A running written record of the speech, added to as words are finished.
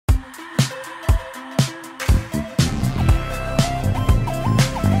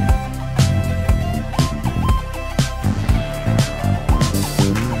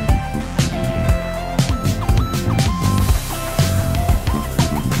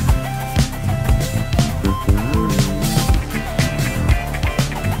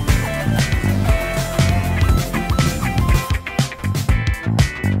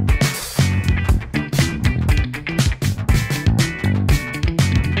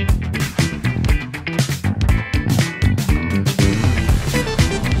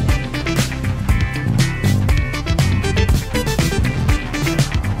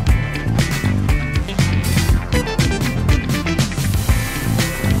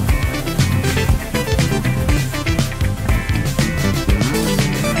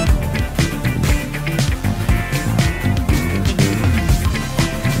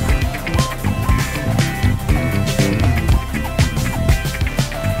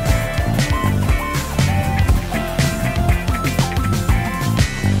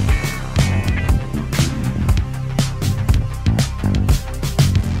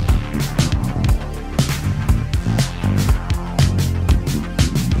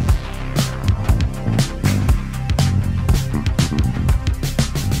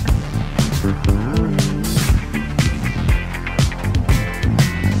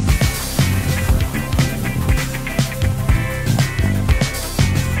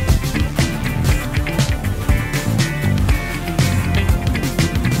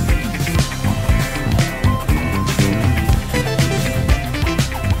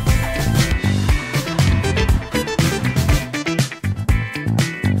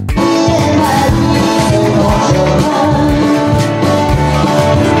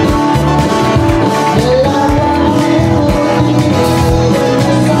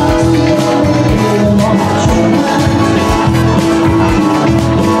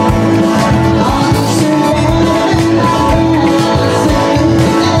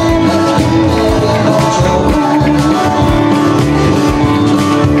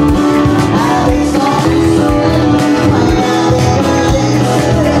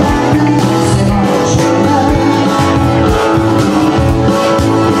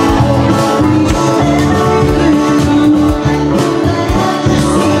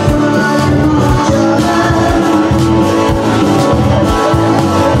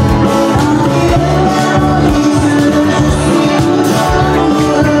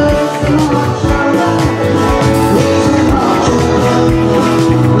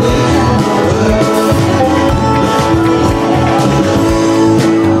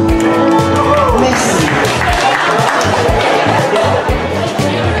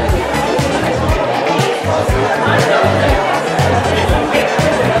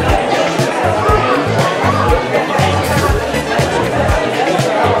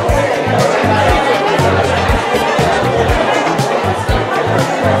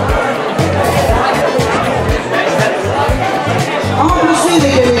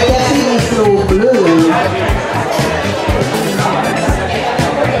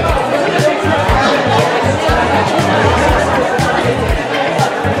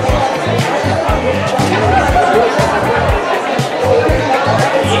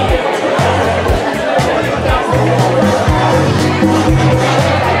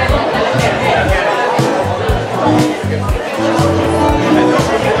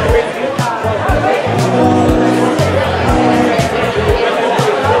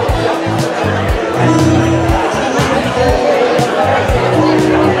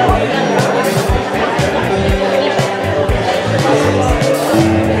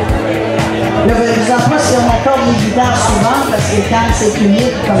guitare, c'est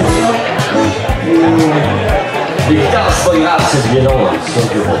humide comme ça. Les guitares, c'est pas grave, c'est bien long, hein. Ça,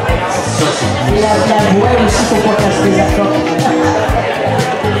 c'est bon. Ça, c'est Et la voix aussi, faut pas casser les accords.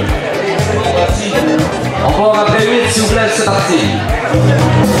 On part après 8, s'il vous plaît, c'est parti.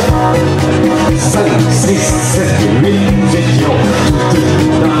 5, 6, 7, 8, nous étions tout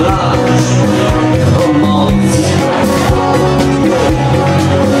dans l'âge romantique.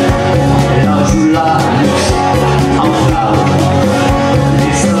 L'âge où la musique enflamme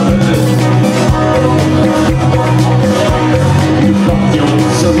les hommes. Nous portions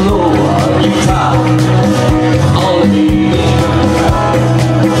sur nos guitares en ligne.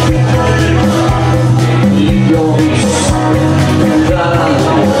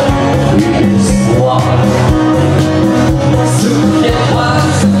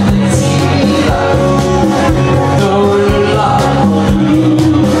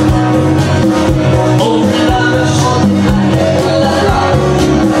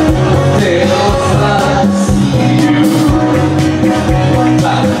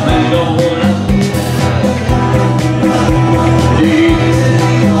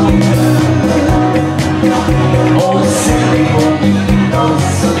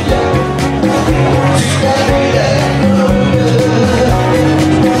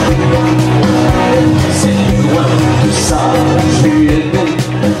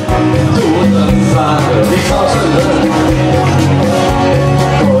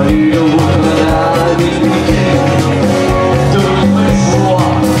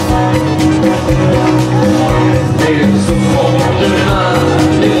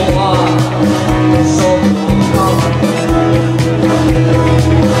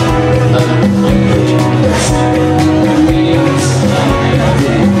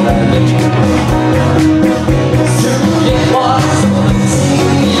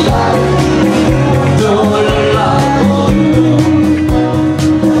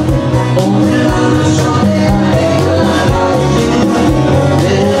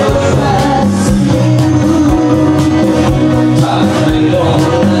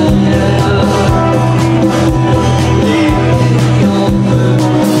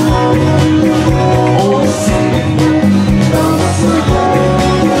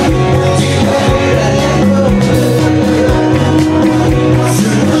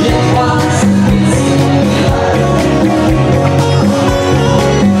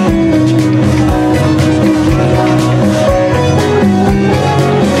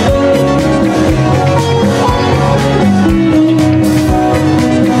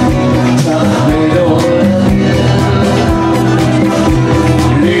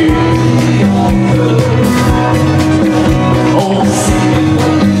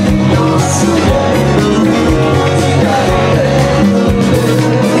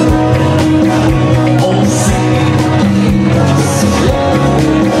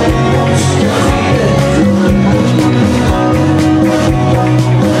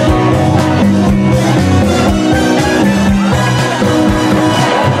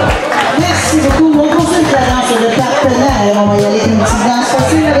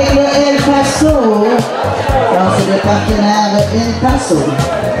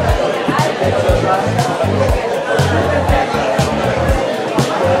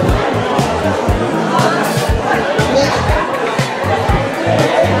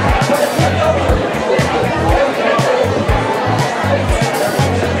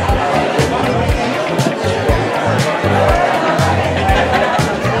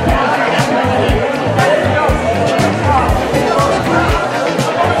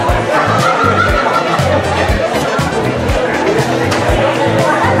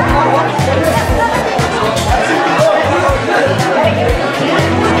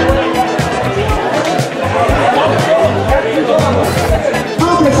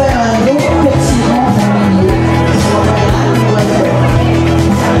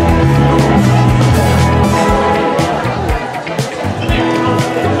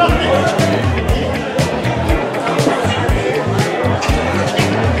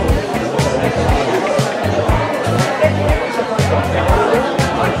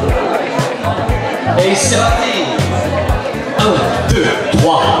 Et c'est parti. 1, 2,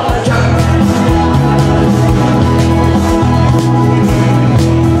 3, 4.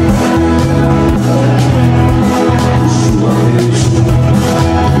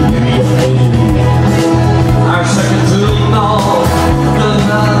 À chaque tournant de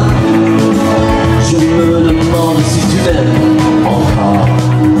ma, je me demande si tu m'aimes encore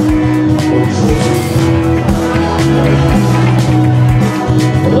aujourd'hui.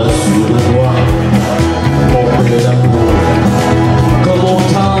 Rassure-moi, mon bel amour, comme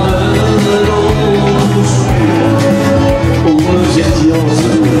autant de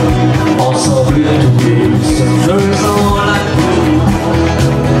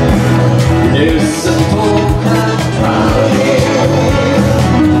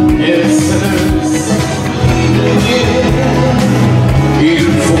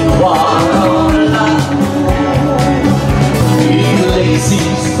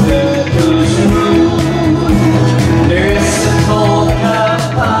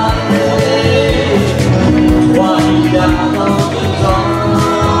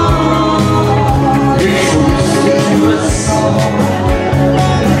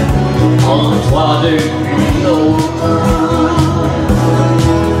depuis longtemps.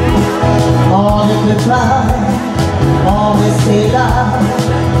 On ne peut pas en rester là.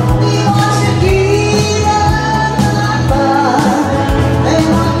 Dis-moi ce qui ne va pas. Et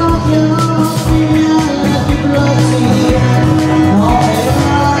ma confiance qui vient du blottir. On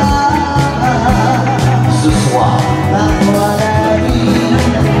verra Ce soir, parfois la vie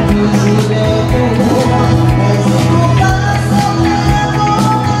nous joue des tours. Mais il faut pas s'en mon amour.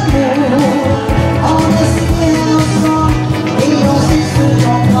 On est ensemble et on sait se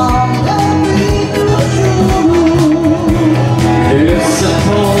comprendre depuis toujours. il se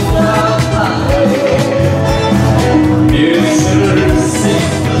tombe à Paris, il se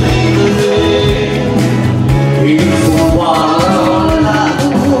s'exprimer. Il faut voir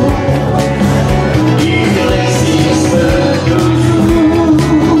l'amour, il existe toujours.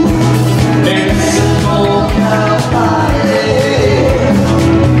 Il se tombe à Paris,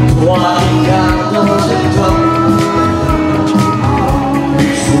 toi qui gardes de toi.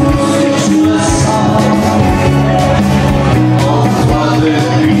 Il faut que je le sens en toi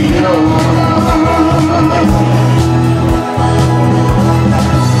depuis longtemps.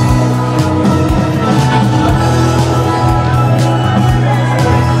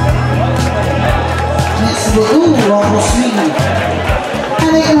 Merci beaucoup, on poursuit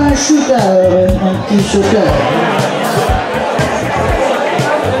avec un shooter, un petit shooter.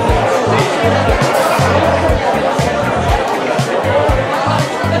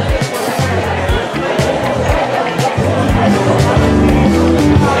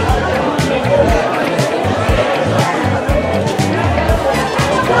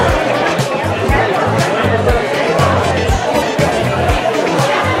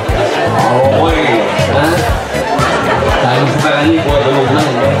 Oh oui, hein? T'as une fois par année pour de l'eau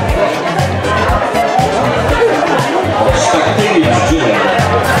blanche, là. On va respecter les budgets.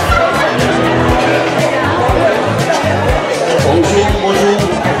 Bonjour, bonjour.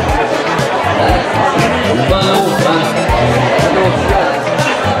 Une bonne eau, hein? Une eau froide.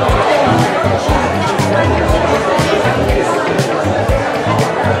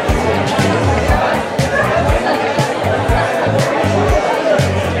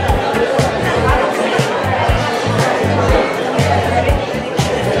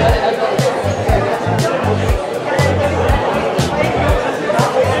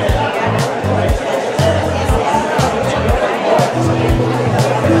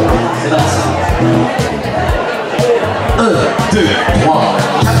 C'est parti. 1, 2, 3,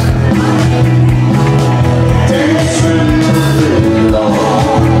 4. Tes cheveux blancs,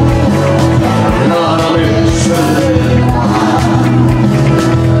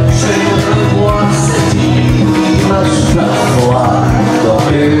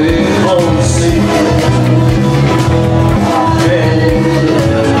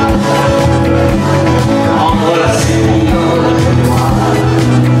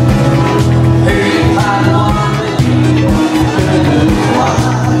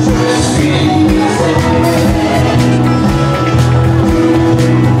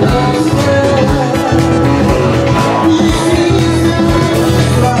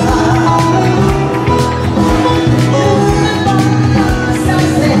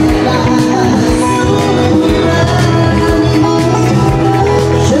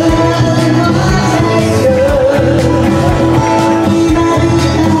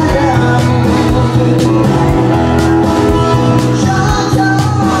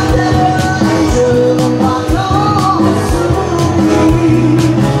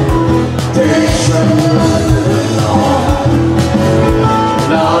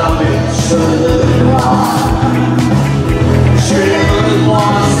 mes cheveux noirs. Je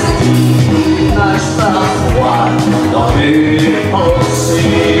revois cette image parfois dans mes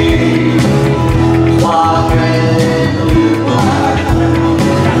pensées.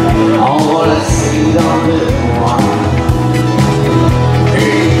 Enlacée dans le noir.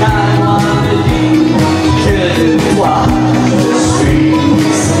 Et à moi me dire que de toi je suis aimé.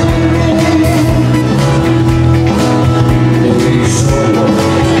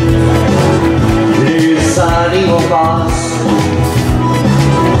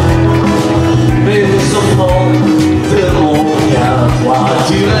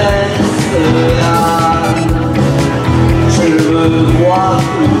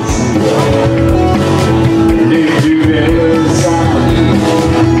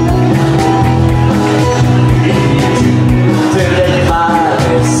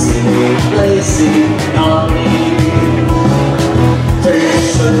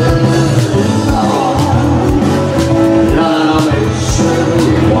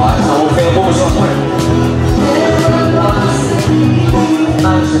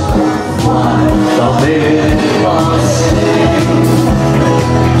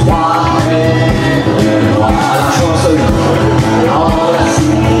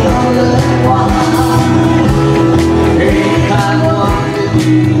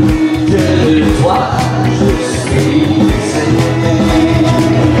 que de toi je suis aimé.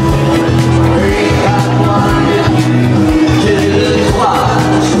 Regarde-moi que de toi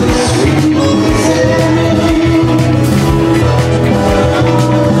je suis aimé.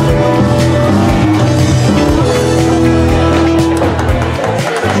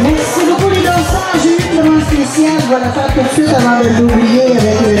 Merci beaucoup les danseurs. J'ai eu une demande spéciale. Je vais la faire tout de suite avant de l'oublier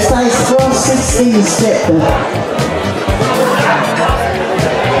avec le 16-4-16 step.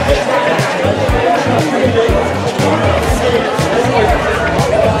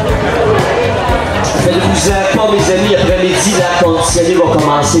 Faites-vous pas, mes amis, après-midi, la conditionnée va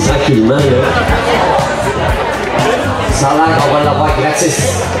commencer tranquillement. Là. Ça a l'air qu'on va l'avoir gratis.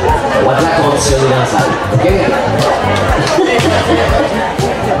 On va te la conditionner dans la salle. OK?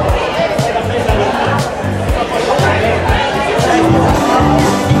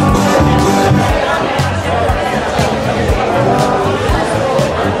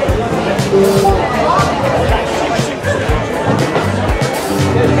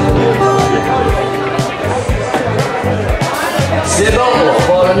 C'est bon, on va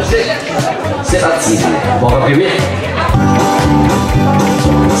voir la musique. C'est parti. On va repris 8.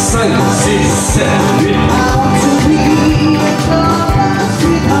 5, 6, 7, 8.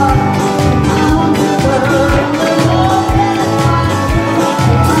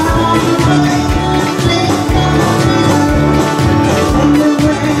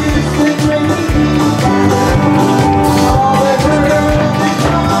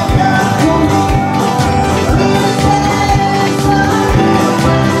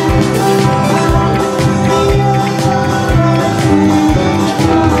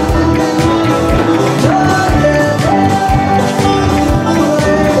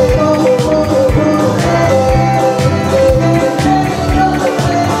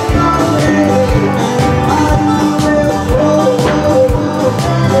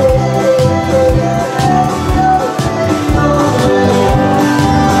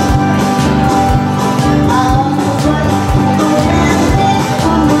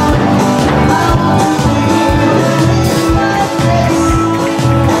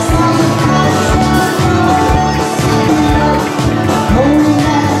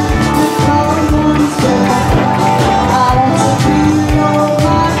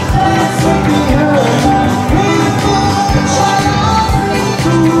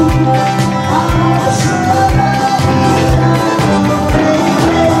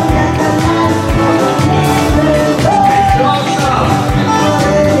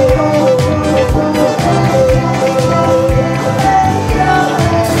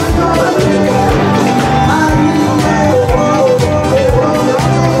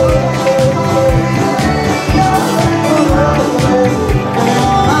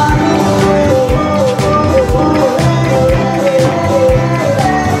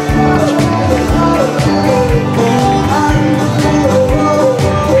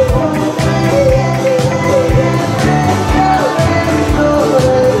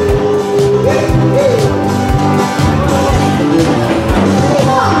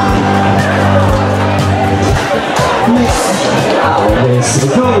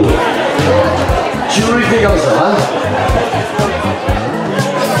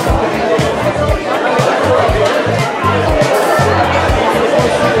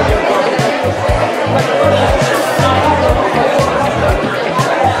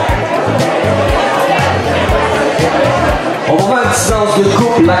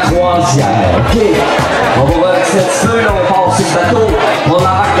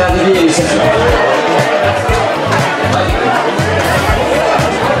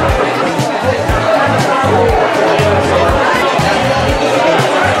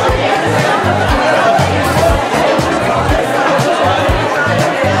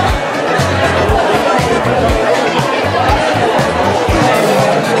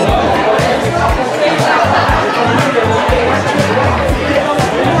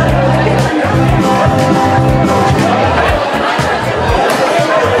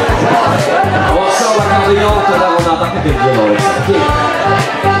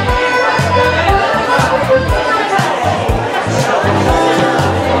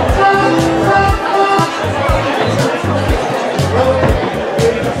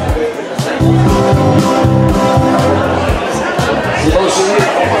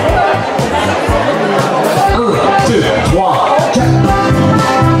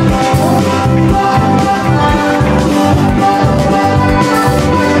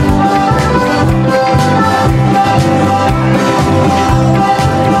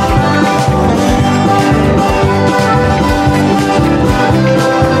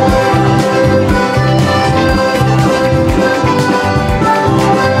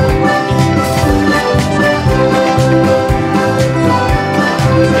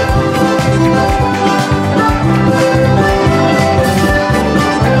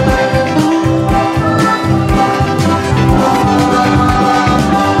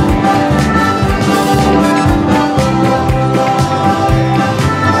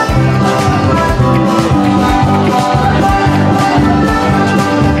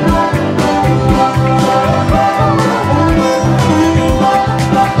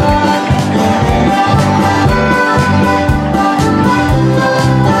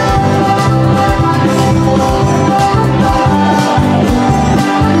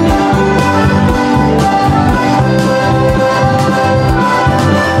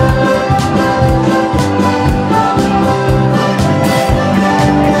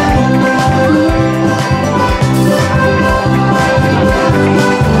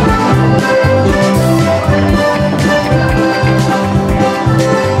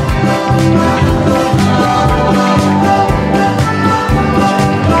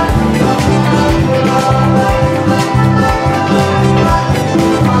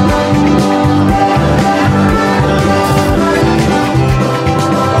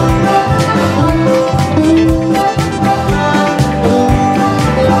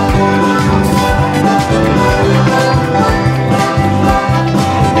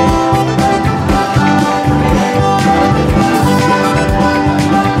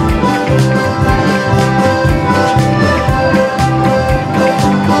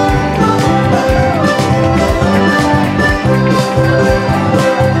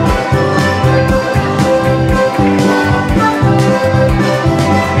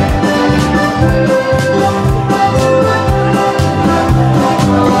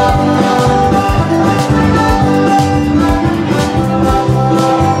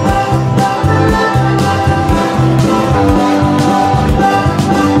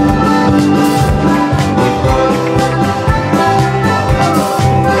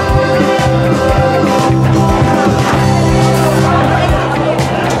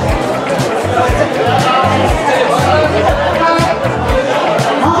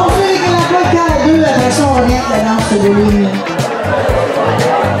 connaître la danse de ligne.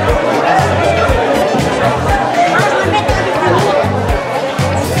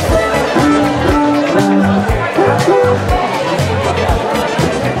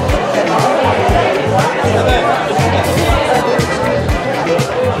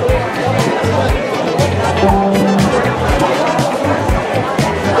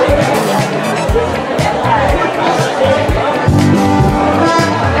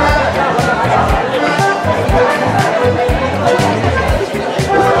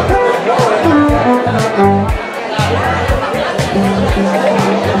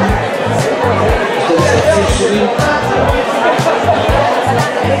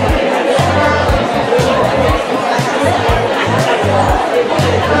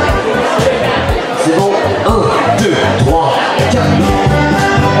 C'est bon, 1, 2, 3, 4.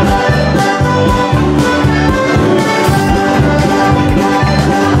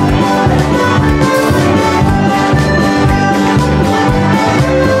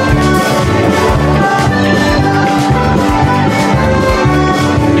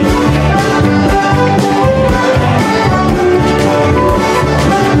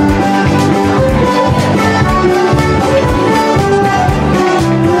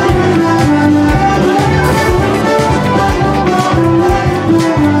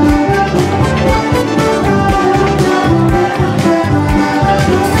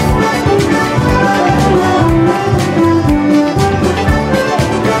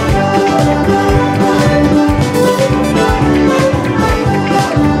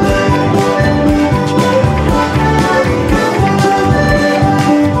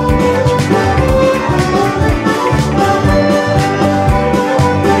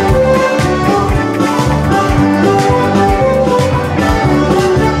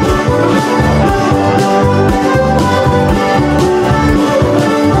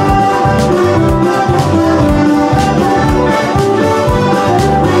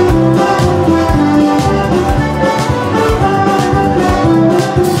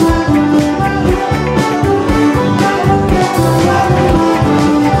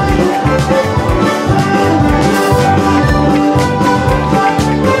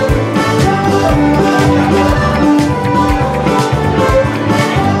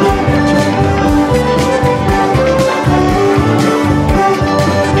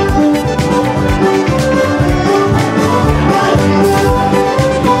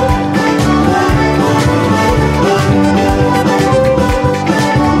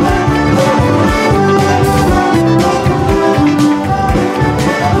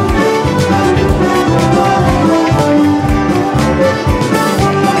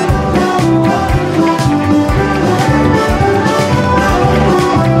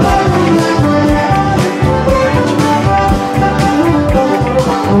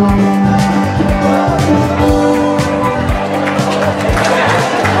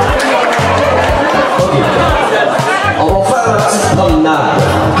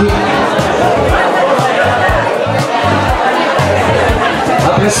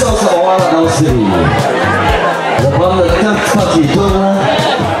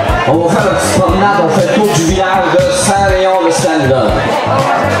 On va faire une petite promenade, on fait le tour du village de Saint-Leon-De-Standon.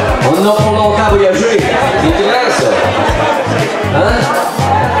 On en a pour longtemps voyagé. C'est vrai ça? Hein?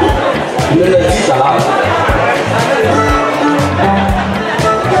 Il me l'a dit tout à l'heure.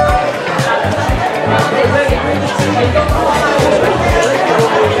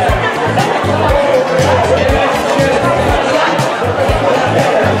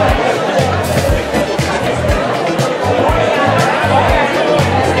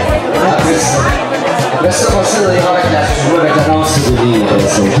 Après ça, on ira avec la danse de Lili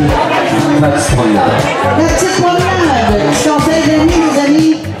Brousseau. La petite promenade. La petite promenade. Je conseille d'amis, les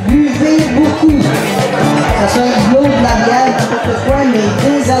amis, buvez beaucoup. Ça soit de l'eau, de la bière, n'importe quoi, mais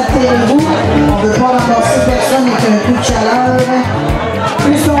désaltérez-vous. On ne veut pas remplacer personne avec un coup de chaleur.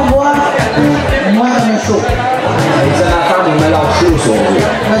 Plus on boit, moins on est chaud. Les amateurs de mélange chaud sont là.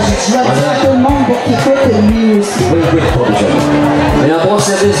 Je vais dire à tout le monde pour qu'il écoute lui aussi. Oui, oui, pas déjà. Il y a un bon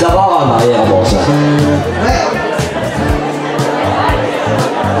service d'abord en arrière, bon ça. Ouais.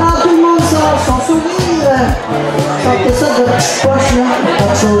 Ah, tout le monde sort son sourire. Sortez ça de votre petite poche, là,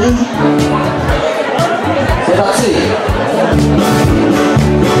 votre sourire. C'est parti. Thank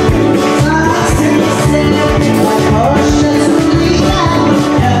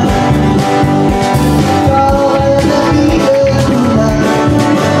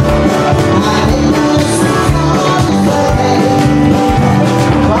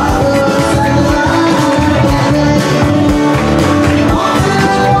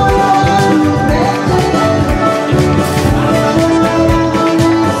you.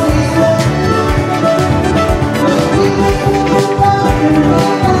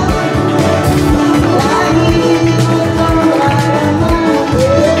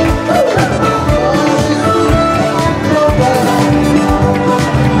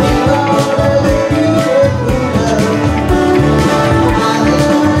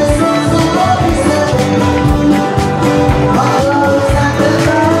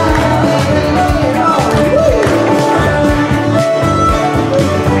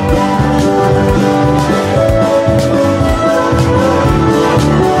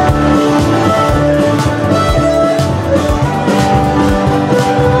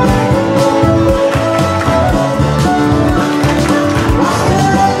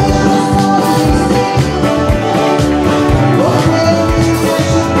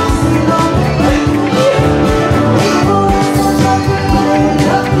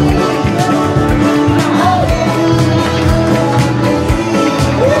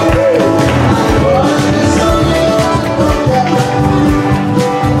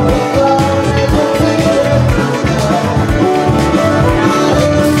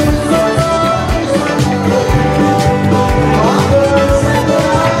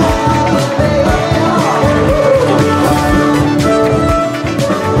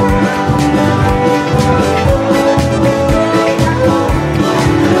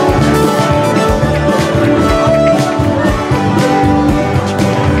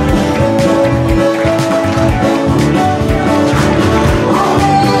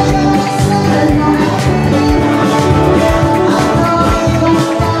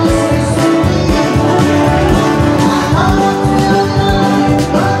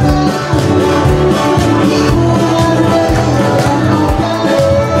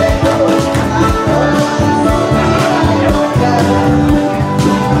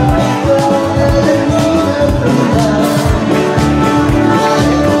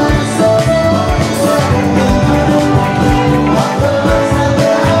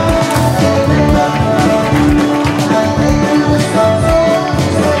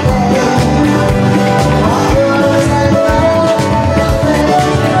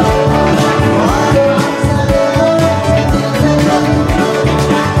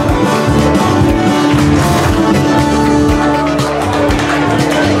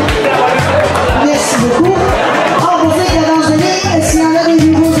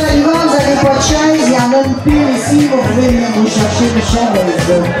 vous chercher une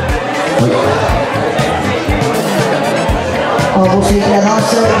chaise. Oui. On va suivre la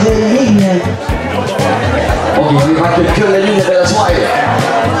danse de ligne. Ok, il manque que la ligne de la soirée.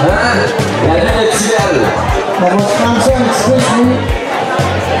 Hein? La ligne est fidèle. On va se prendre ça un petit peu sur nous.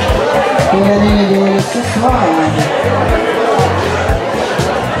 Pour la ligne de ce soir.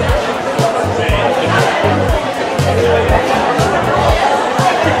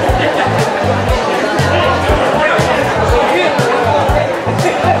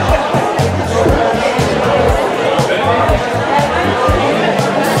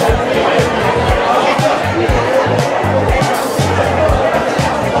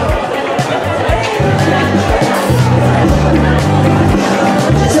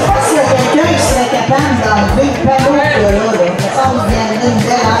 D'enlever le panneau là, ça on viendrait une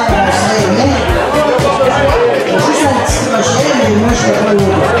belle air, on serait bien. Juste un petit crochet, mais moi je ne fais pas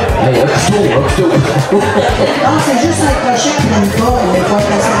l'eau. Mais un couteau. Non, c'est juste un crochet qui n'aime pas, il faut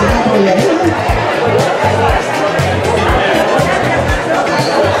être assez bien pour y aller.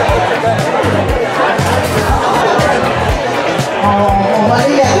 On va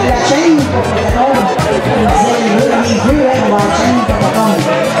aller la chaîne pour que ça tombe. On disait les vieux, on va la chaîne pour que ça tombe.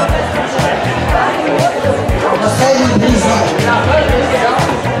 On va faire une brisette.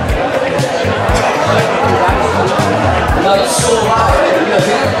 Notre sauveur,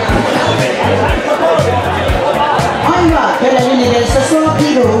 On y va, que la lune est belle ce soir,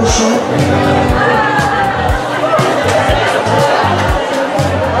 puis le rouge.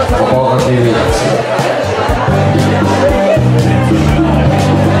 on va rentrer vite.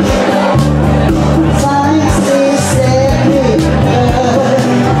 5, 6, 7, 8,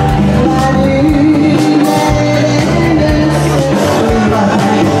 la lune est belle ce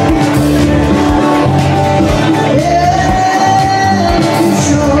soir. Et les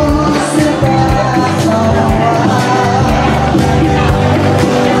choses se passent en moi.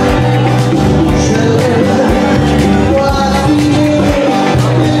 Je dois filer les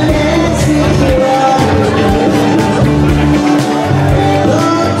étoiles.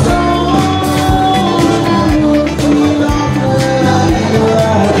 Dans ton amour qui entre la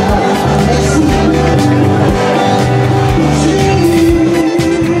mémoire. Merci. Tu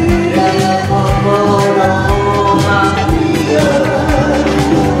es le moment dans ma vie. Je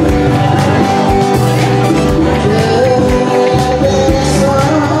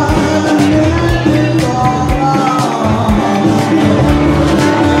descends le moment.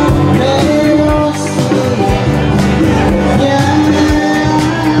 Mais aussi bien je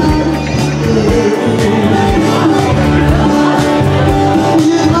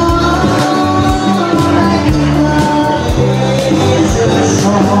prends la guitare et je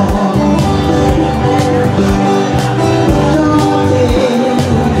chante.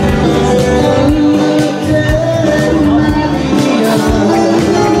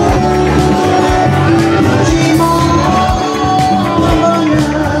 J'ai mon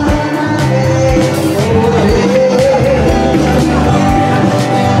bonheur avec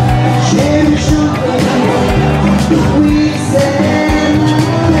j'aime chanter, oui c'est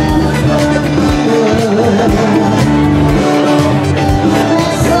ma folie.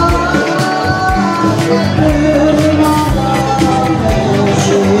 Personne ne peut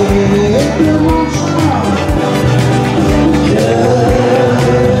m'empêcher de mon chant. Que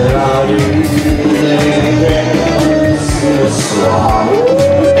la lune est belle ce soir.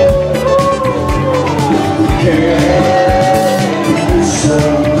 Quelque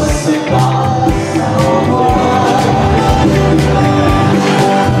chose se passe en moi.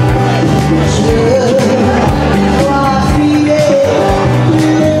 Je dois filer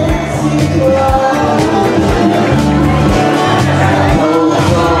les étoiles. Dans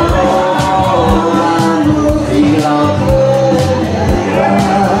ton amour qui entre les bras.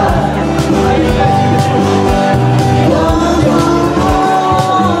 Dans ton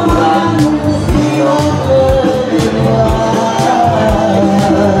amour qui entre les bras.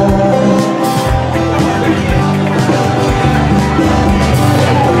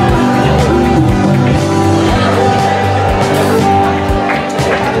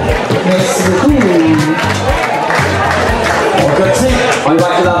 Merci beaucoup. On continue. On va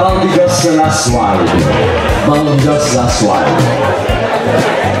avec la bande des gosses la soirée. Bande des gosses la soirée.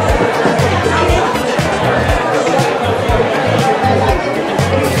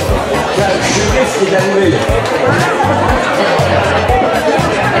 Le shérif est arrivé.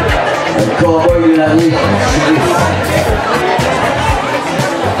 Le cowboy de l'année. Le shérif.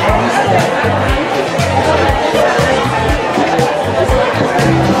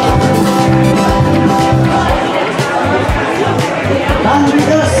 Dans le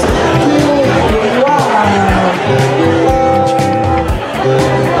gosse, qui est noir.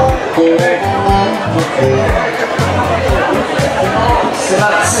 C'est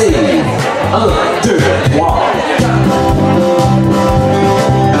parti. 1, 2, 3, 4.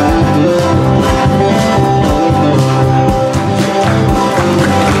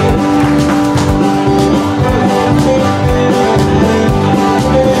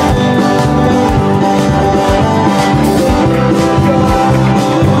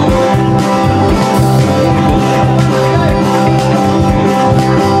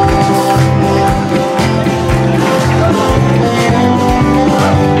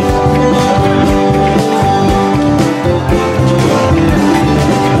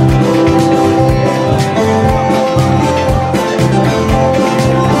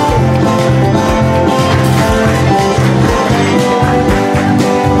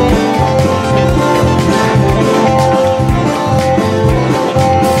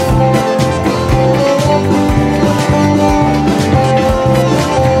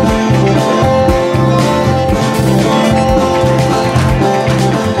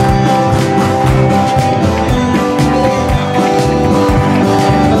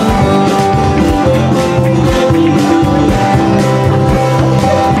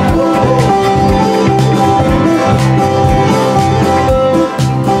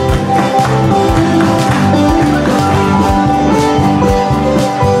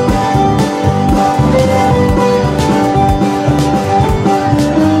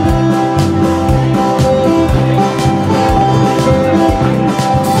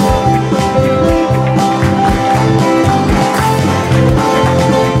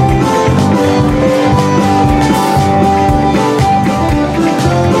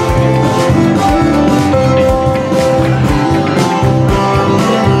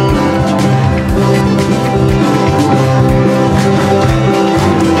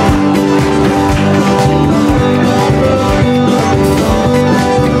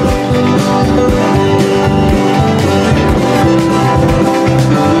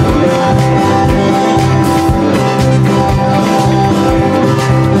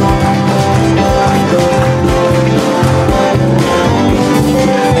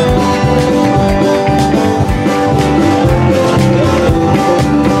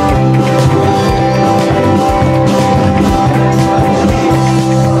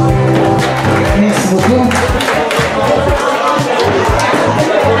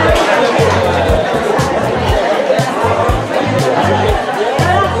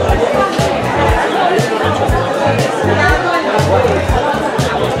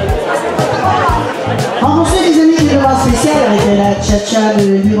 Cha-cha de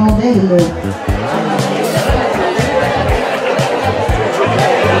l'Hirondelle.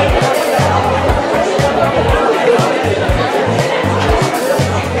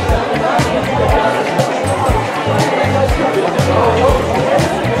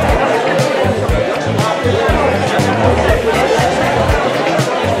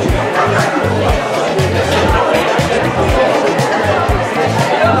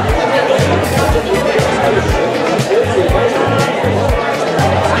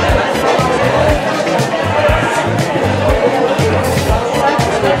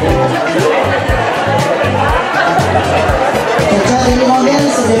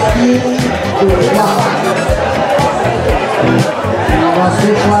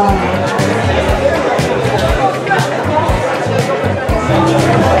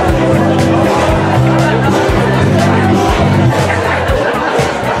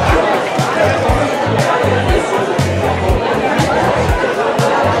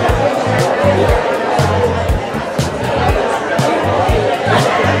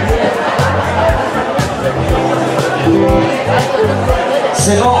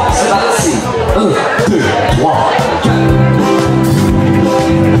 C'est bon, c'est parti. 1, 2, 3, 4.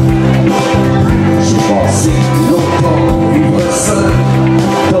 J'ai passé longtemps vivre seul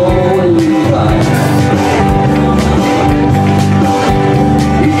dans l'hiver.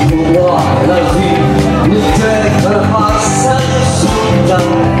 Et pour moi, la vie n'était qu'un passage soudain.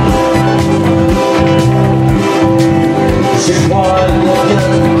 Je crois bien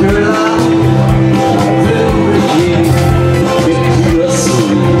que là, on veut oublier.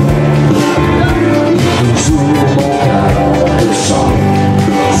 Toujours mon cœur de chant,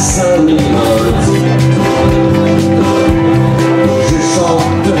 Saint-Leon-De-Standon.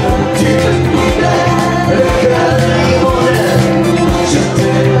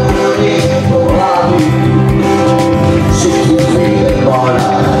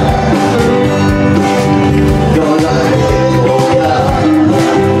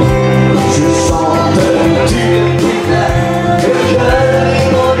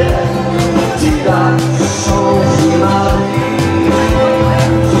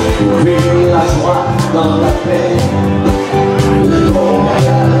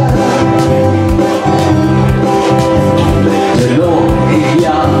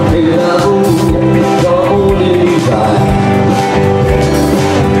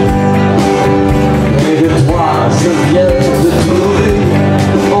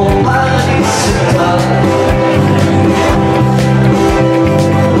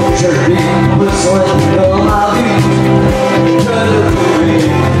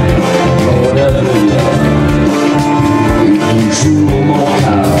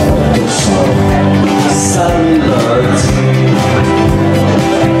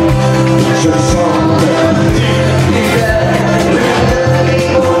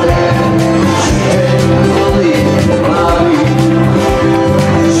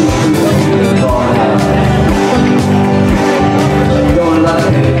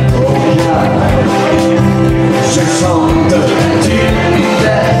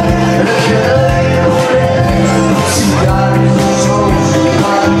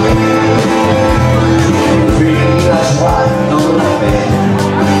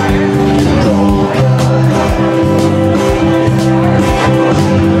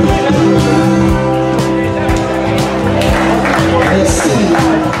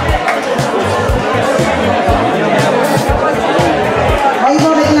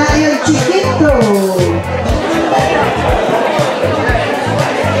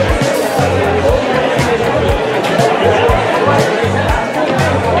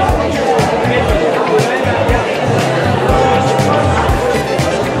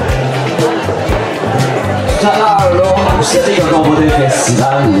 Vous savez, quand on va dans un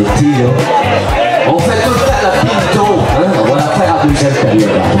festival, l'été, là, on fait tout le temps la pinto. Hein? On va la faire en deuxième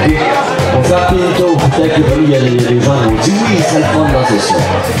période. OK? On fait la pinto. Peut-être que il y a des gens qui vont dire oui, c'est le fun dans ce soir.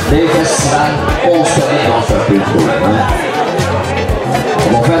 Dans les festivals, on se connaît dans ce pinto. Hein?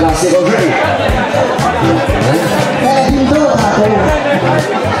 On va faire danser Roger. Hein? La pinto,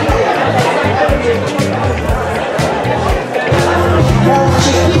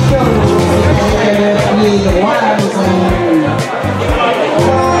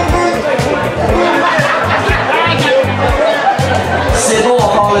 c'est bon, on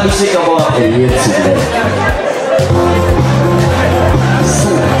part la musique, on va payer, s'il vous plaît. 5,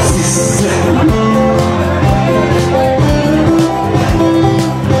 6, 7, 8.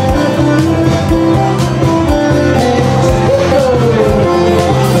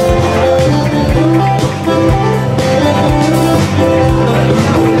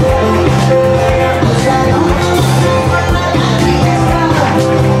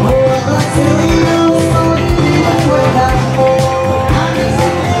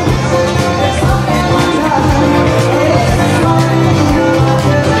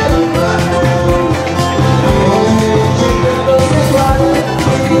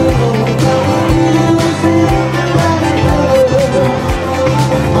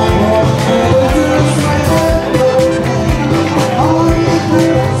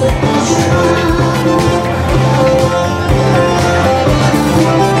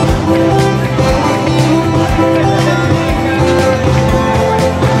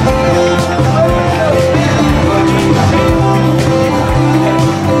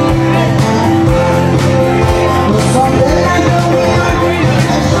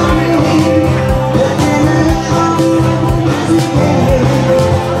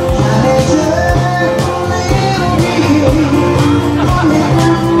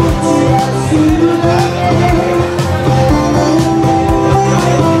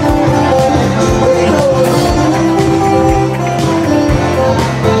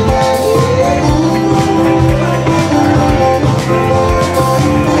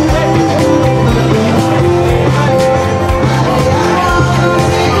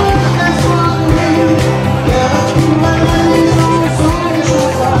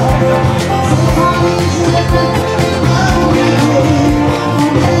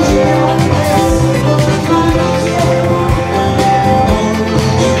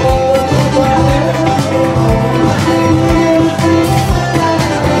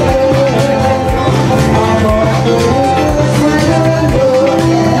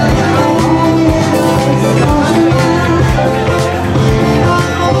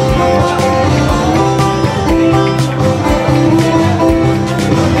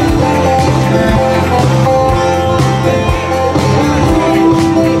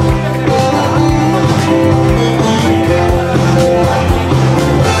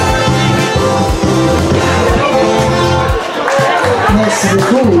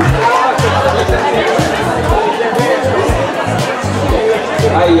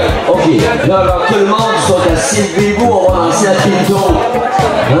 Alors, tout le monde sont assis, levez-vous, on va lancer la pinto.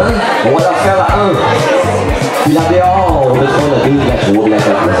 Hein? On va la faire à 1. Puis la dehors, on va prendre la 2, la 3, la 4,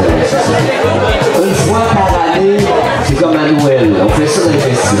 la 5. Une fois par année, c'est comme à Noël. On fait ça dans les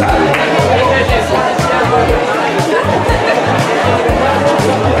festivals.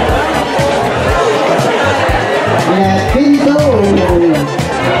 La pinto.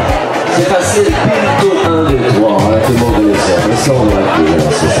 C'est facile, pinto 1, 2, 3. Hein? Tout le monde connaît ça. Mais ça, on va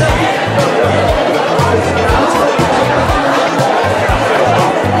lancer ça.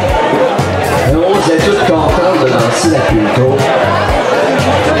 Vous êtes tous contents de lancer la pinto.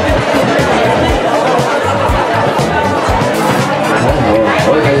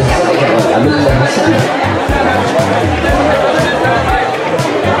 Oui, c'est ça.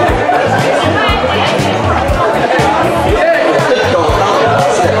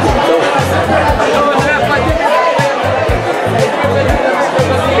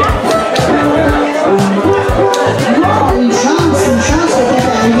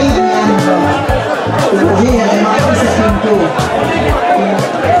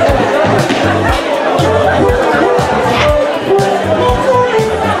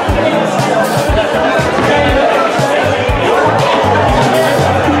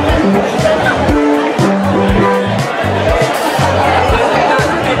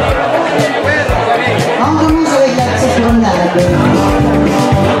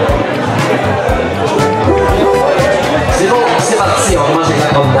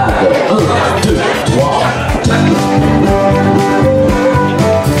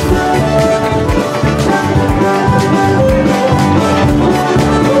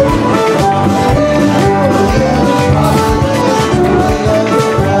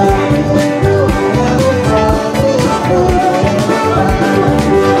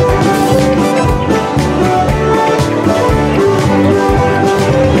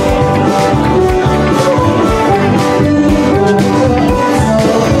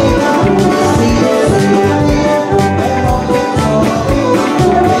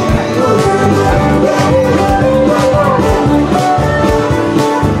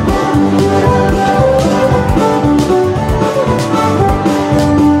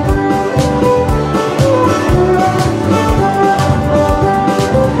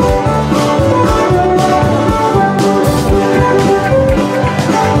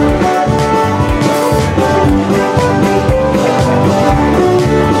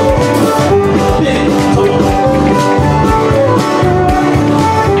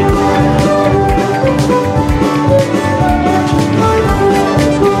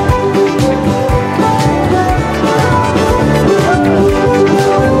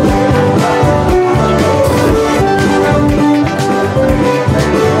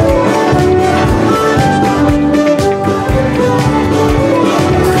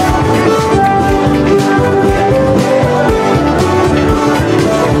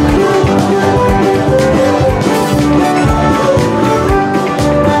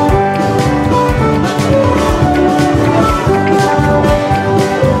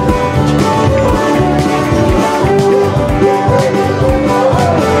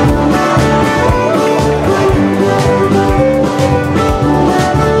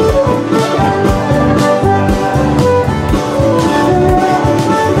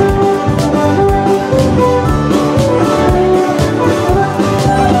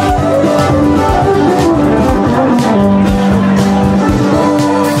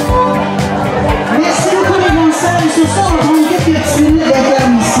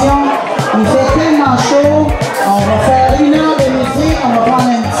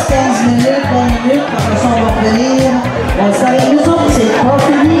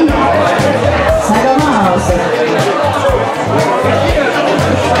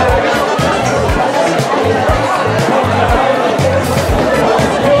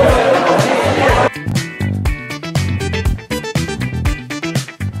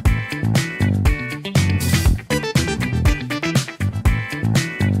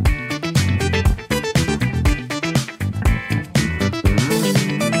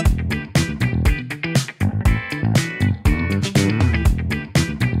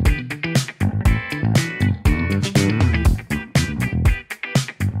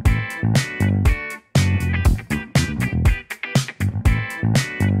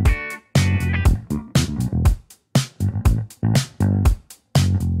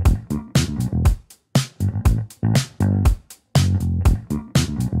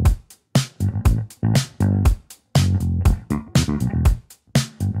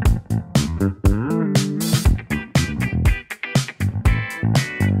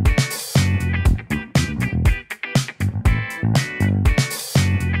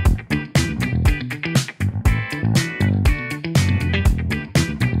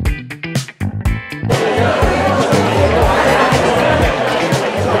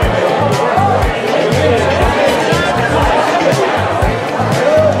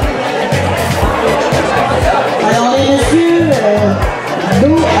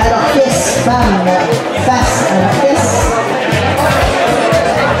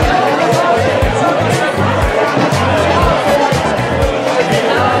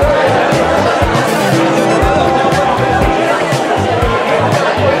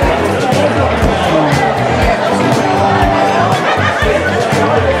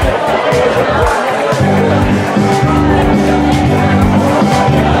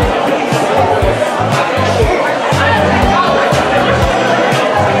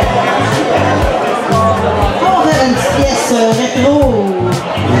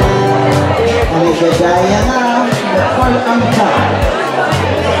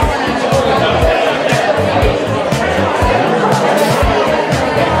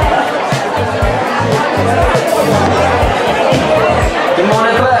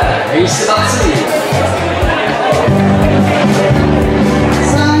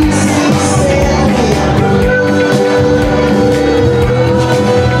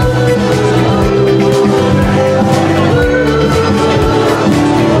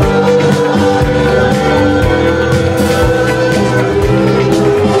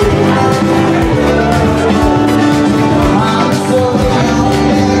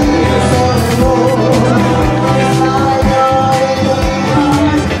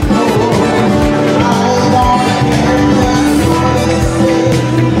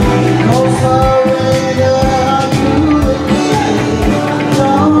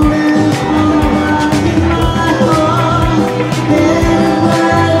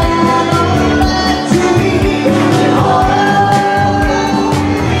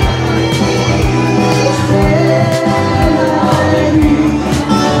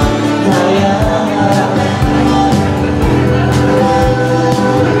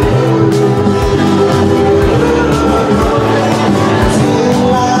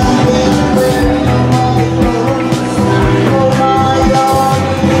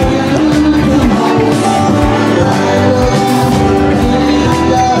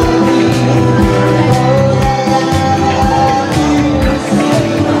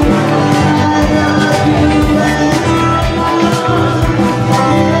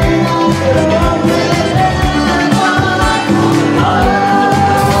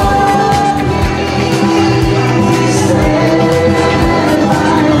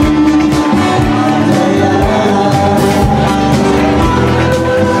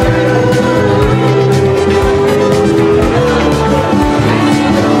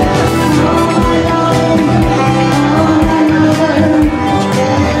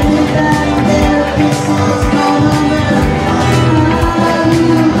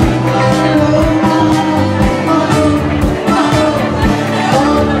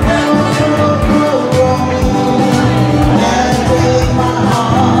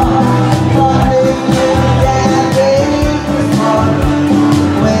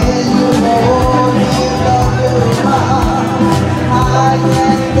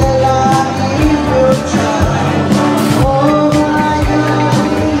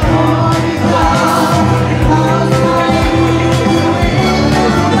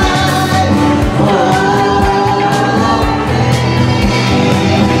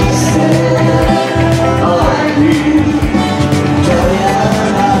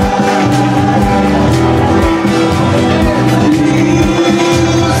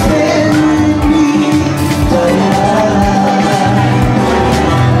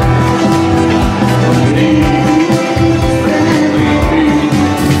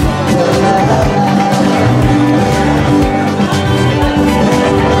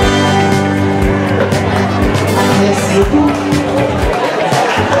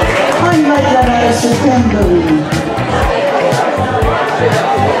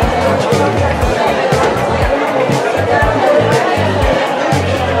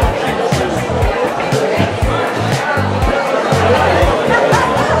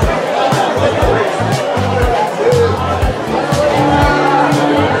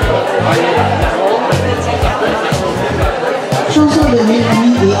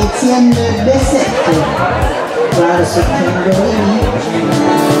 Christiane Sirois.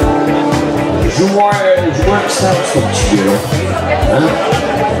 Joue-moi un petit sac sur le petit violon. Hein?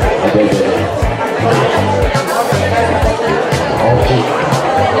 Ok.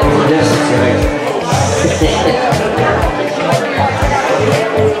 Laisse, c'est vrai.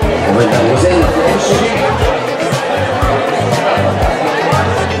 On va être à Roselle.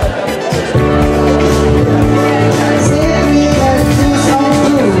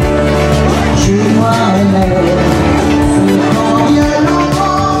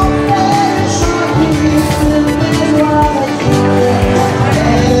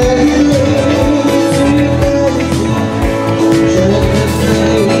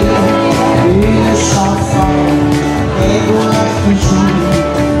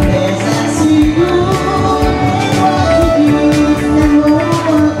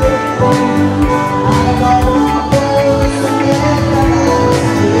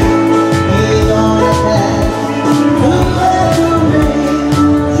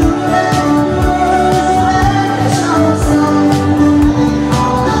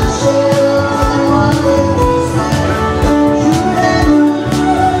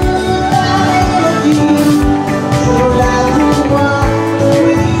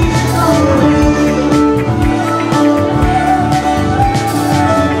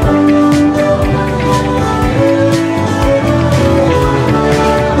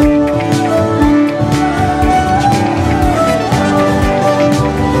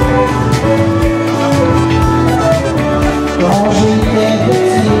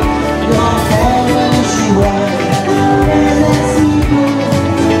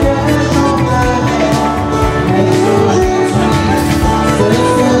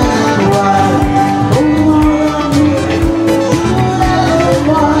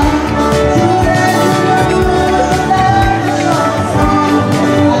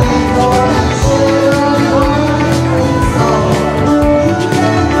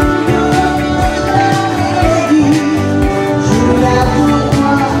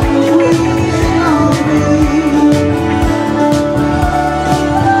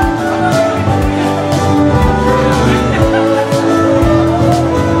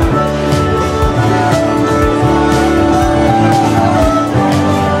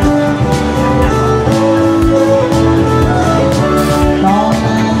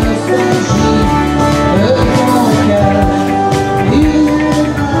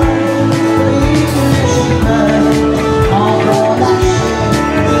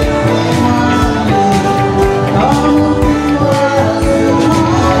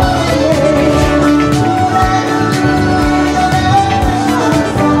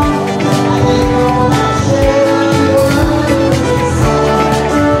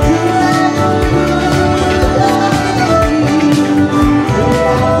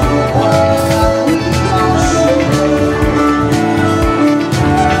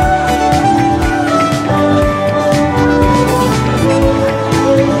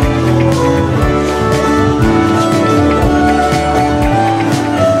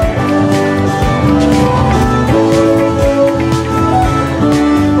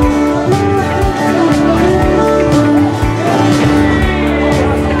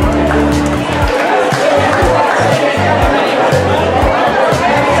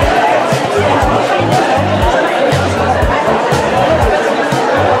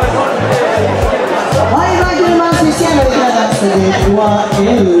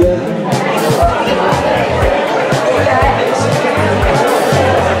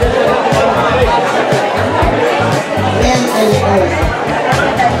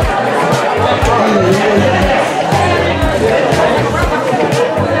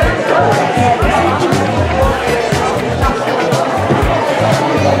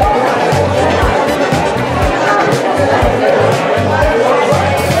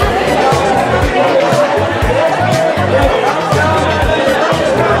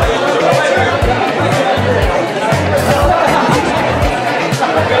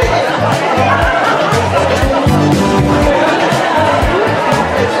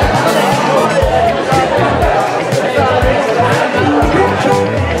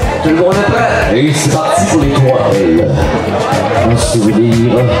 Et c'est parti pour les 3 L. Un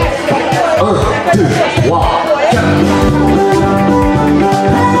souvenir. 1, 2, 3, 4.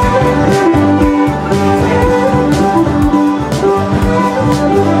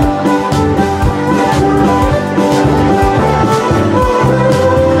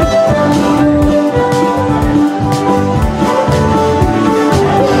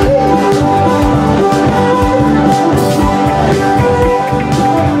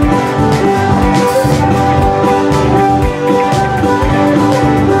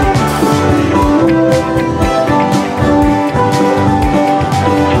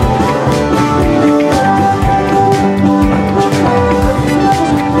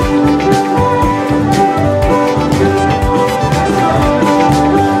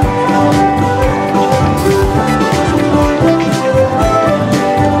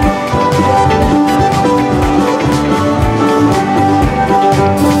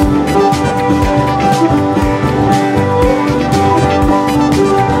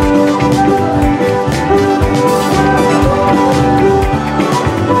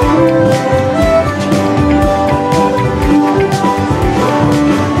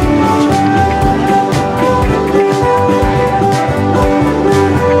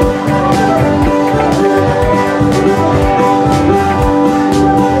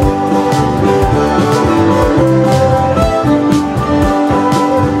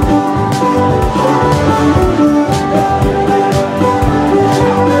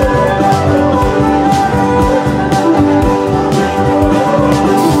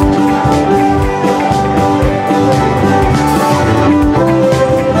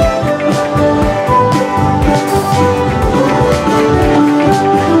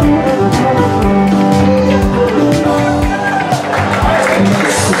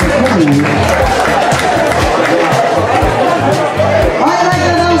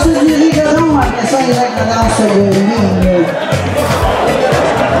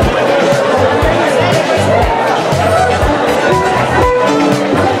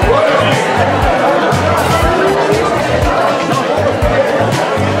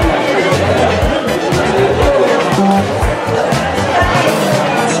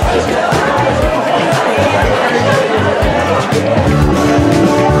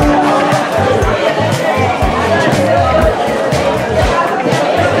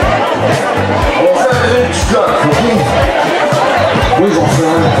 Oui, ils vont faire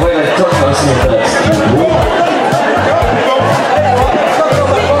un vrai top, hein, c'est une place.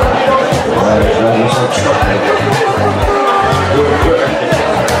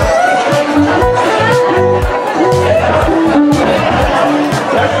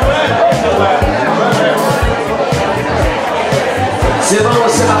 C'est bon,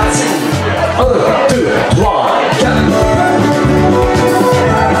 c'est parti. 1, 2, 3, 4.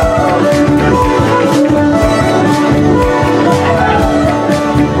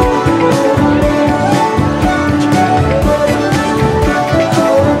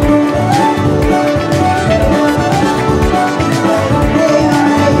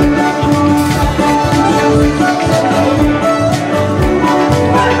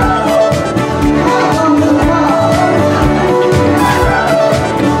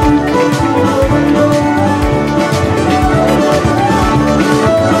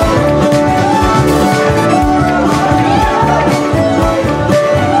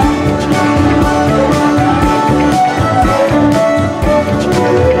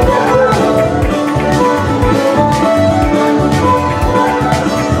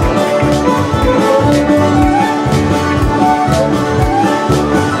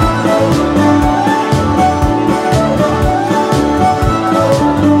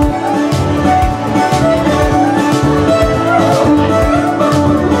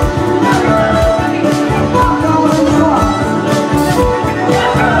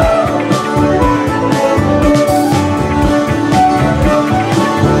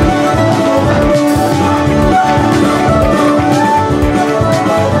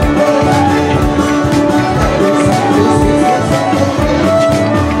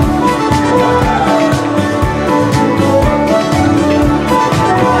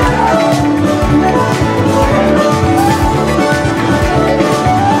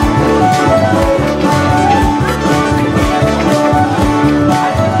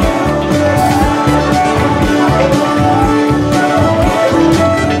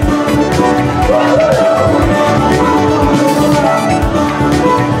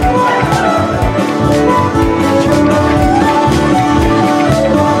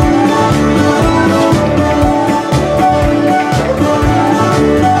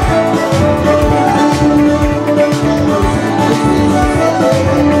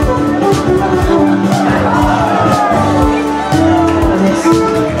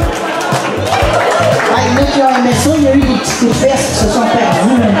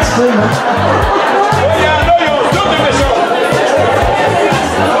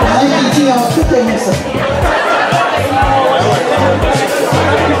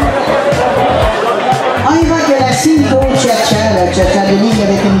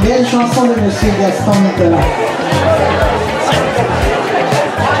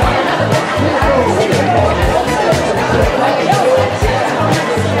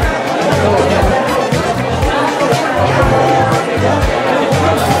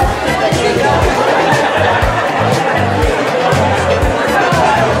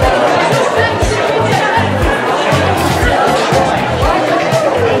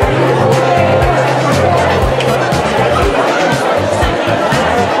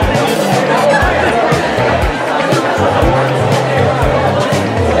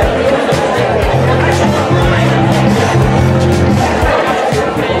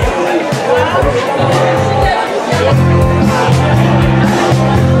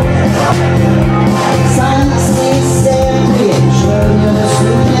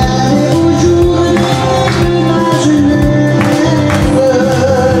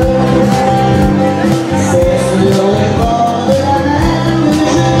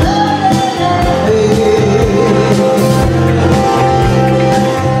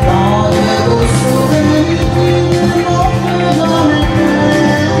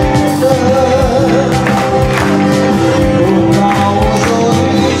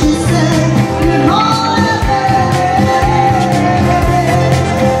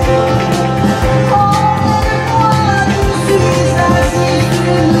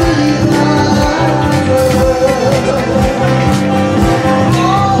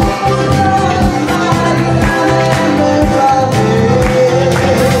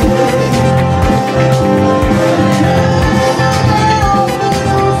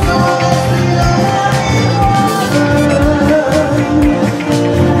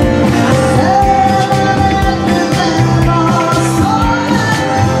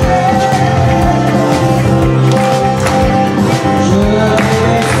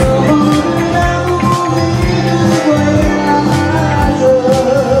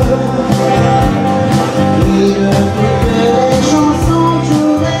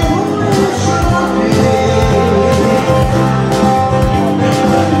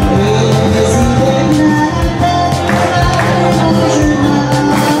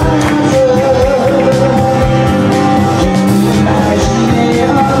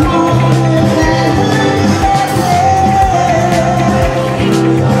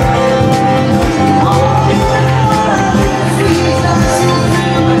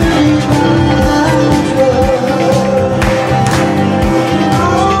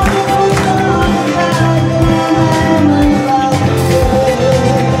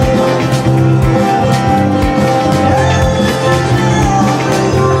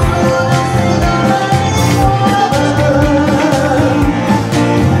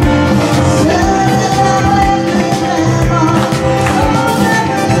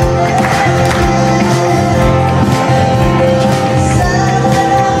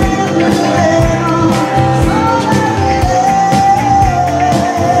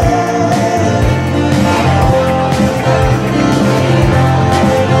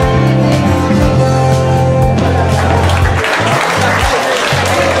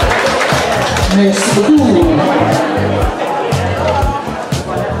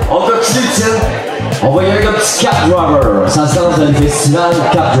 là-dessus, tiens. On va y aller avec un petit cap driver. Ça se lance dans le festival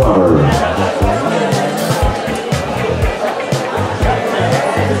Cap Driver.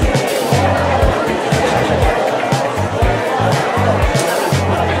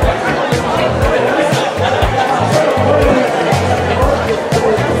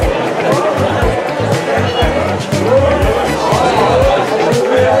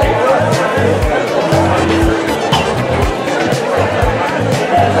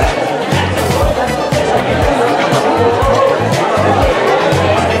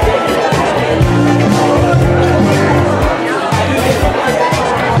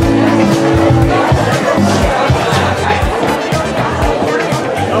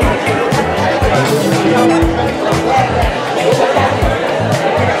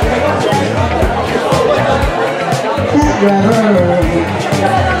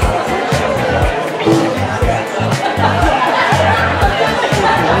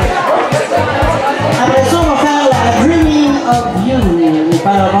 Après ça, on va faire la Dreaming of You.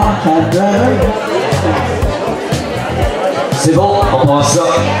 Auparavant, Cab Driver. C'est bon, on passe ça.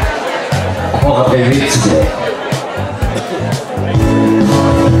 On va rêver, tu plais.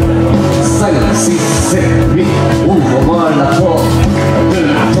 5, 6, 7, 8, ouvre-moi la porte de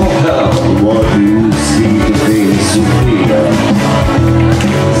ton cœur. Moi, aussi te fait souffrir.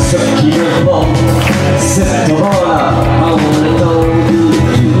 Ce qui me porte, c'est ton là, en le temps que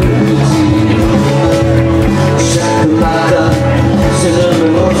tu me dis. Chaque matin, je ne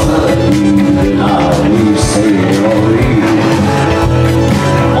me refais de la rue, c'est horrible.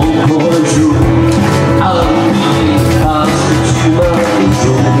 Encore un jour, à l'oubli, parce que tu m'as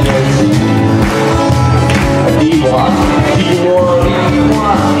toujours bien dit. Dis-moi, dis-moi,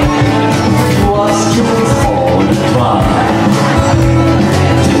 dis-moi, dis-moi ce qu'au fond de toi.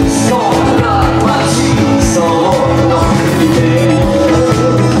 Tu sens la moitié sans l'enculé.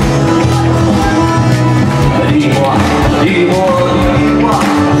 Dis-moi, dis-moi, dis-moi,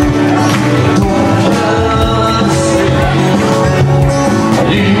 ton cœur c'est.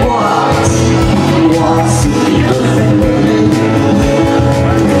 Dis-moi, dis-moi ce qui te fait.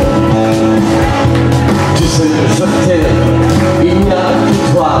 Tu sais que je t'aime, il n'y a que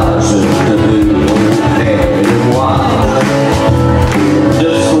toi, je te veux près de moi. De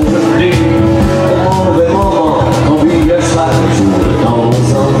souffler au mauvais moment, qu'on vit chaque jour de temps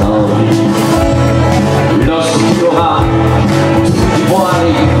en temps. Lorsqu'il y aura tout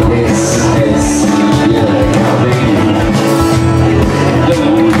dévoilé, les stress bien gardés. Le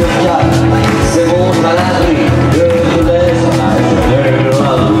bout de calme, c'est mon maladie, de les orages de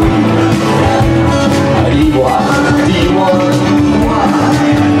l'homme. Dis-moi, dis-moi, dis-moi,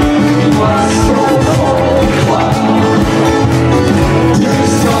 dis-moi ce qu'au fond de toi. Tu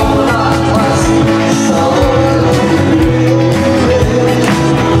sens la moitié sans l'enculé.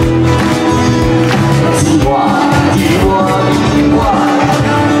 Dis-moi, dis-moi, dis-moi,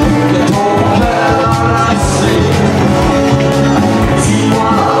 que ton cœur enlacé.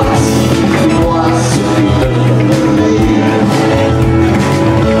 Dis-moi, dis-moi ce qui te fait.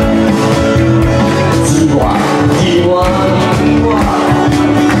 Dis-moi, dis-moi, dis-moi,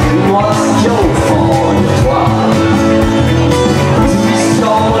 dis-moi ce qu'il y a au fond de toi. Tu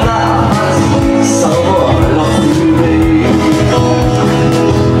sens la magie sans l'enfumer.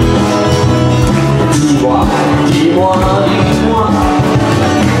 Dis-moi, dis-moi, dis-moi,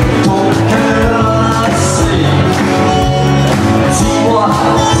 ton cœur enlacé. Dis-moi,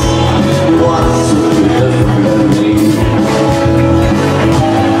 dis-moi ce que te fait.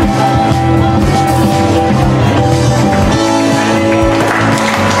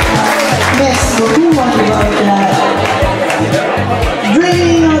 Merci beaucoup, on y va avec la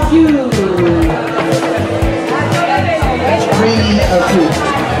Dreaming of You. Dreaming of You.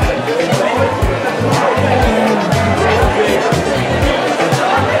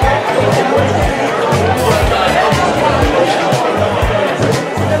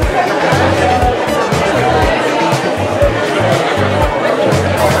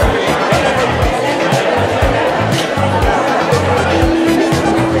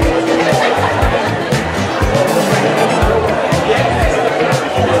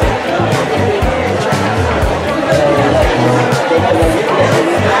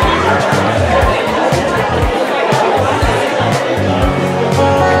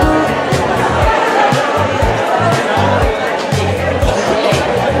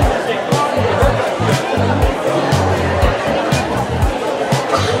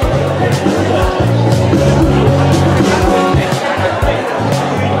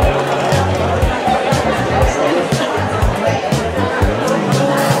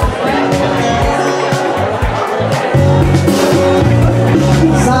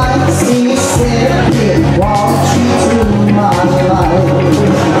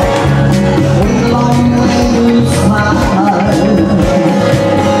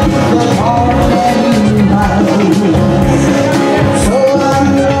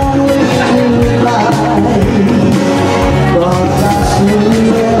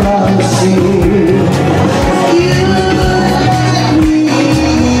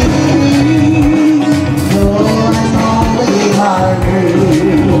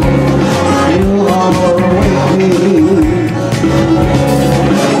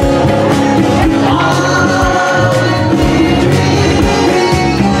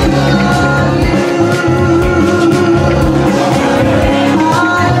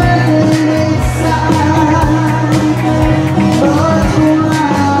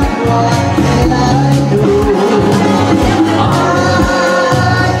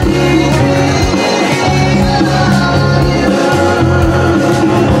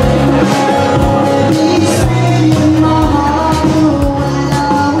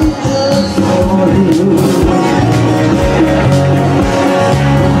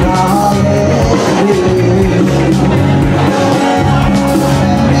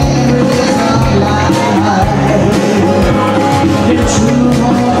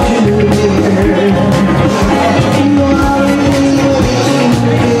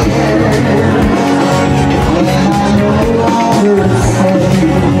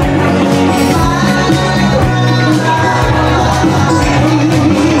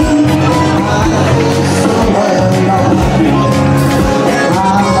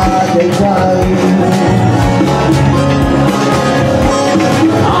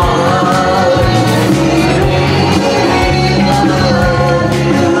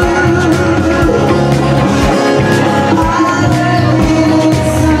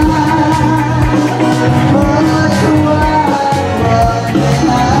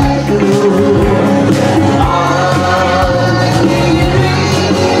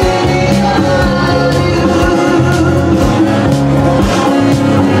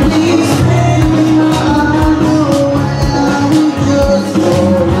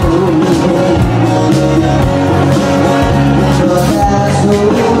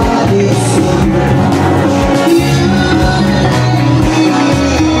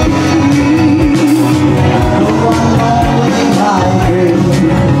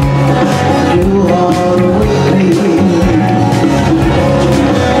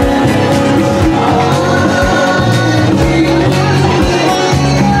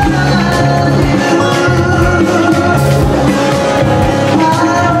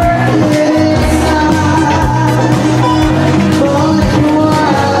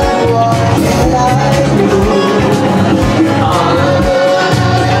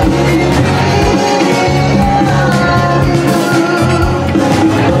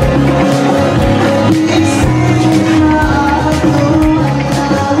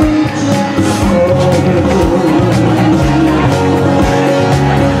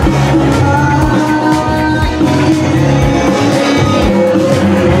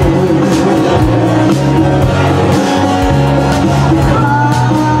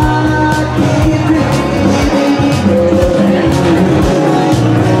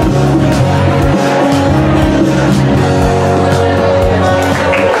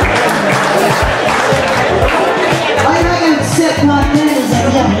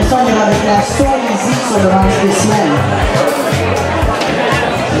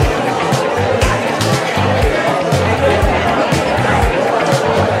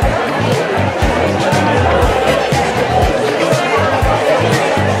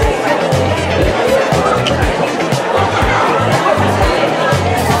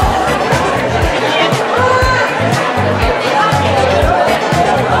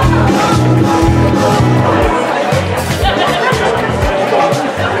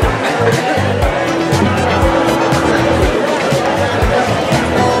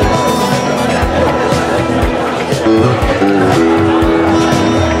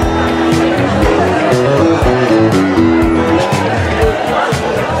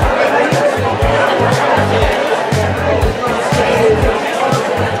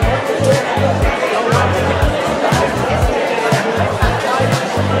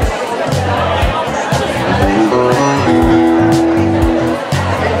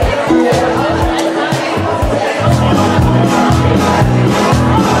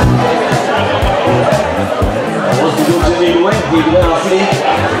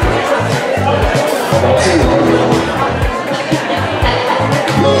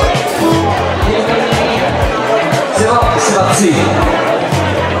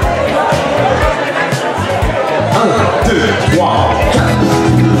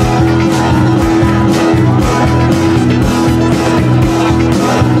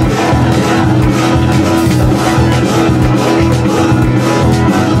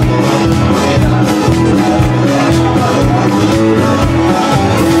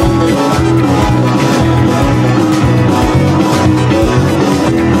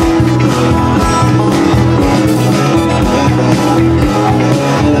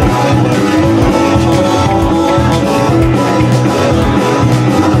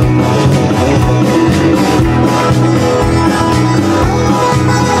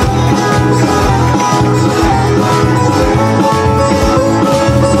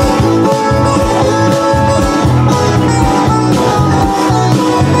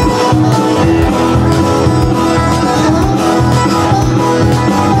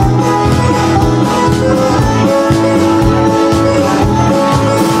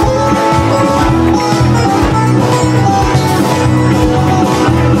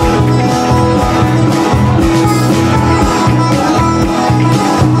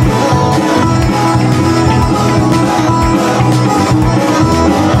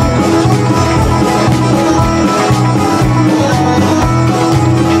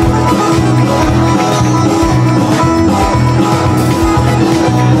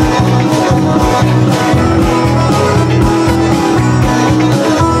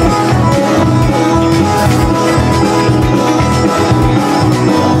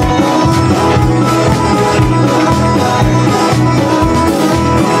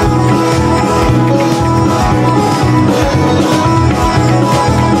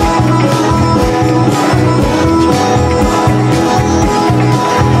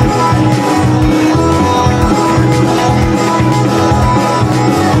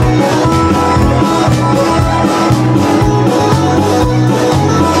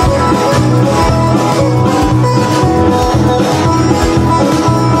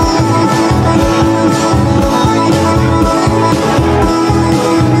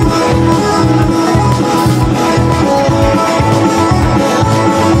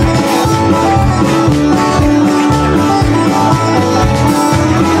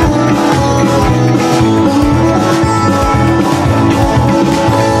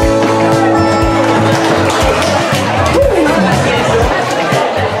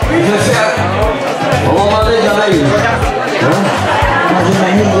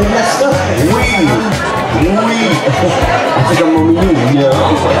 de la stock. Oui, oui. C'est comme mon menu, là.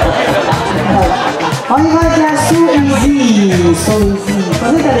 On y va avec la Soezy.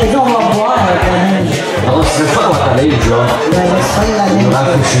 Peut-être t'as raison, on va voir quand même. Alors, je sais pas quoi t'aller, là. Ouais, laisse faire la On ligne.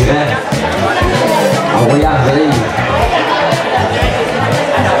 rafraîchirait. En voyage, allez.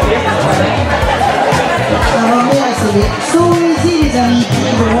 Ça va bien, c'est bien. Soezy, les amis, puis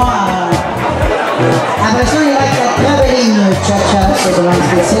voir. Après ça, il y a la travelling cha-cha, c'est vraiment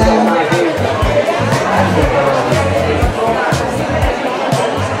spécial.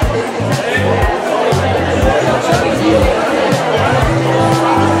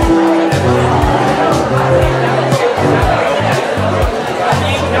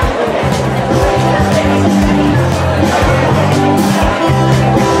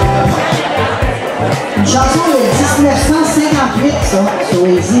 Une chanson de 1958, ça,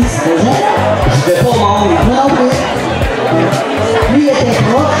 Soezy, c'était jeune. J'étais pas au monde. Moi non plus. Lui, il était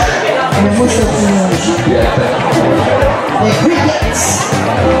proche, mais moi, j'étais plus loin. Les Crickets.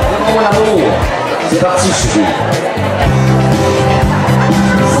 Mon amour. C'est parti, je suis.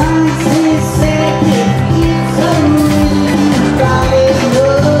 5, 6, 7, 8, it's so easy, darling,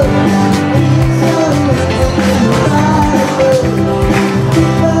 love. It's so easy, darling, love.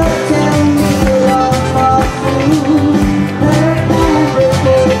 People tell me love was true. Her never goes on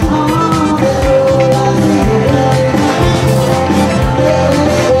the road I see.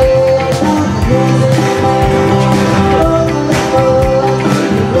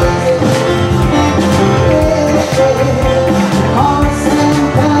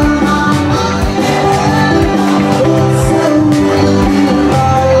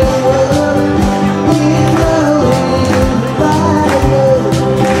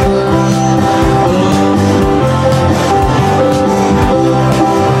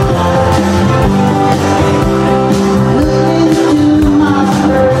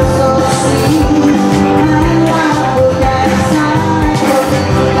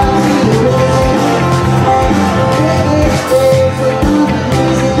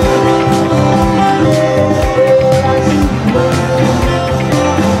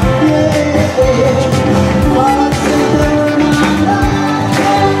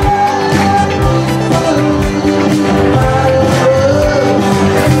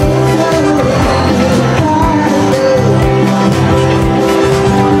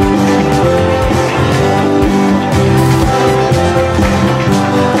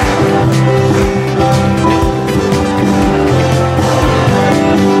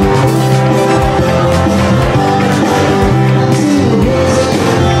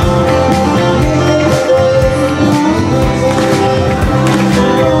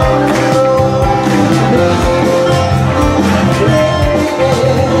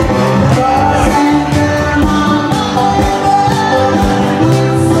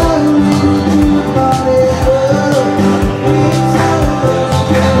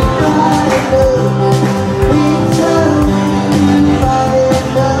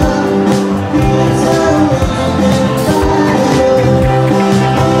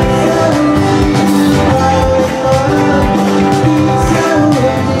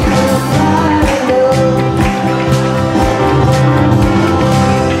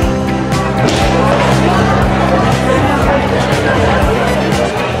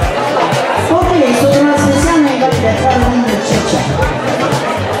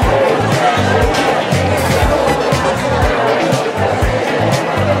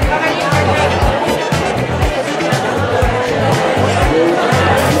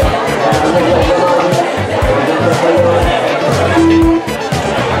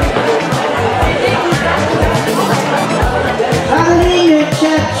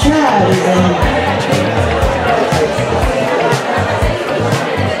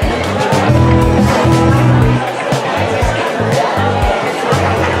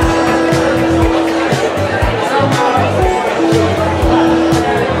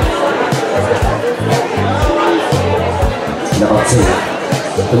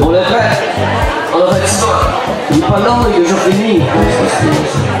 Le monde est prêt? On a fait ça. Il n'est pas long, il est déjà fini.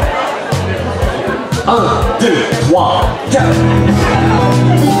 1, 2, 3, 4.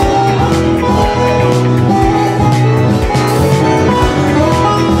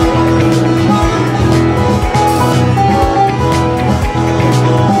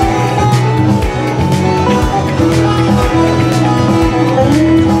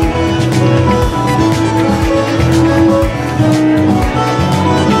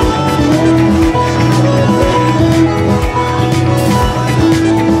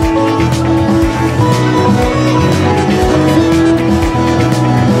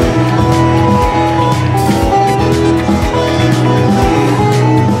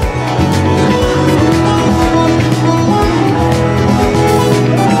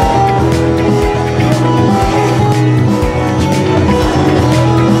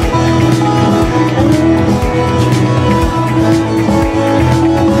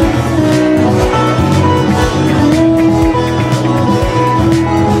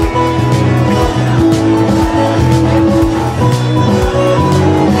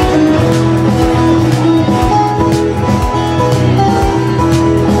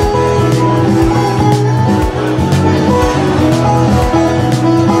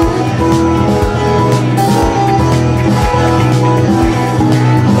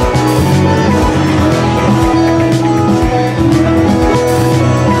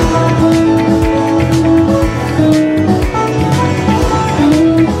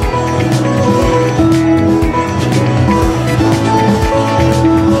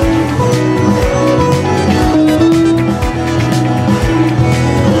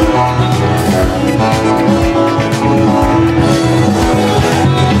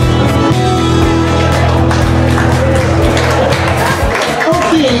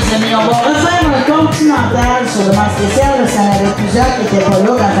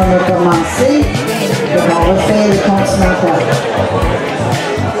 commencer. Donc on refait le continental.